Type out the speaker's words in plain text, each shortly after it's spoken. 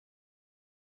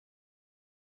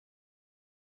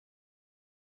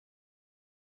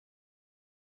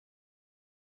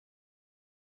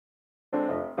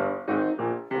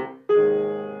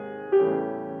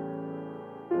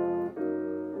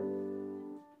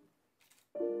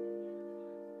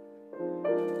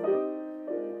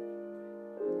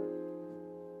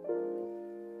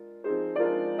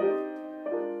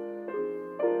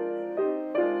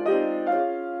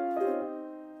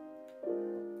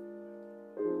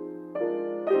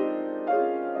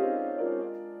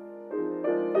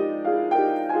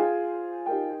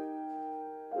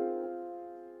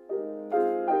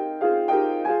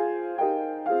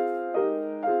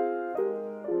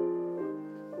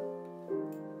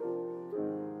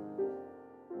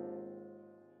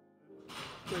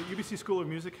The UBC School of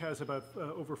Music has about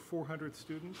over 400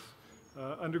 students,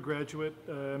 undergraduate,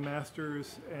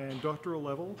 master's, and doctoral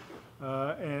level.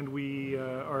 And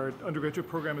our undergraduate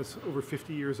program is over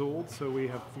 50 years old, so we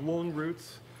have long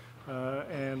roots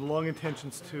and long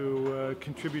intentions to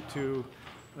contribute to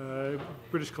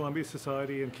British Columbia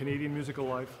society and Canadian musical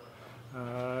life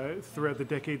throughout the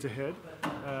decades ahead.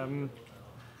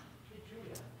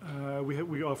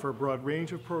 We offer a broad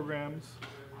range of programs,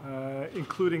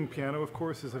 including piano, of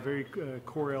course, is a very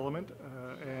core element,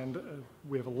 and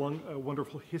we have a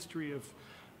wonderful history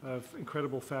of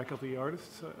incredible faculty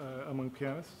artists among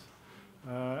pianists.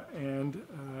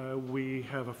 We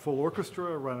have a full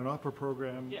orchestra, run an opera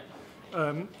program.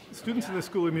 Students in the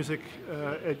School of Music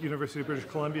at University of British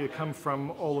Columbia come from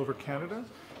all over Canada.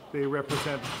 They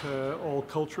represent all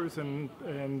cultures and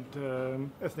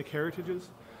ethnic heritages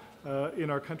in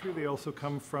our country. They also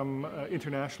come from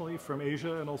internationally, from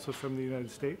Asia and also from the United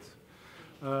States.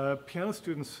 Piano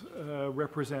students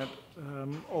represent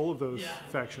all of those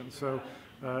factions. So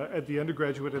at the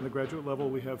undergraduate and the graduate level,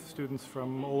 we have students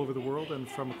from all over the world and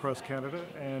from across Canada,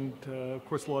 and of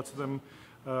course lots of them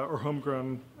are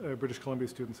homegrown British Columbia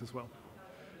students as well.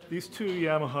 These two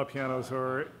Yamaha pianos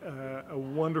are a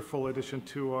wonderful addition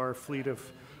to our fleet of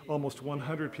almost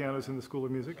 100 pianos in the School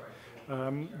of Music.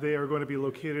 They are going to be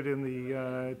located in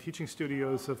the teaching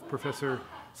studios of Professor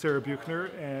Sarah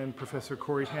Buchner and Professor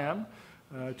Kurth,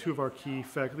 two of our key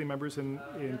faculty members in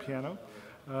piano.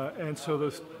 And so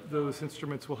those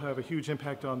instruments will have a huge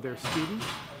impact on their students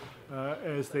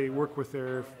as they work with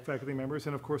their faculty members,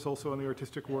 and of course also on the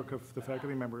artistic work of the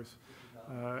faculty members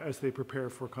as they prepare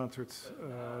for concerts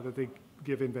that they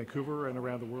give in Vancouver and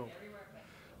around the world.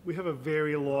 We have a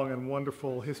very long and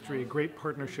wonderful history, a great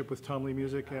partnership with Tom Lee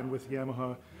Music and with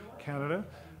Yamaha Canada.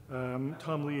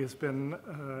 Tom Lee has been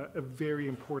a very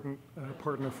important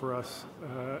partner for us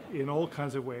in all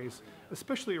kinds of ways,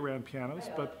 especially around pianos,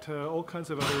 but all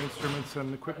kinds of other instruments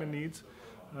and equipment needs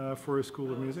for a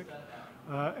School of Music.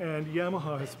 And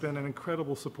Yamaha has been an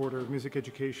incredible supporter of music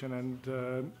education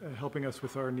and helping us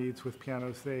with our needs with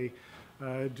pianos. They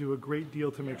do a great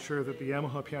deal to make sure that the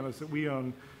Yamaha pianos that we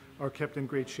own are kept in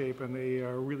great shape, and they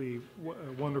are really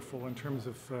wonderful in terms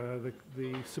of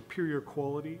the superior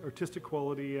quality, artistic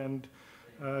quality, and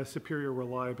superior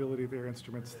reliability of their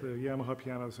instruments. The Yamaha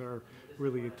pianos are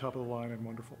really top of the line and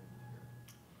wonderful.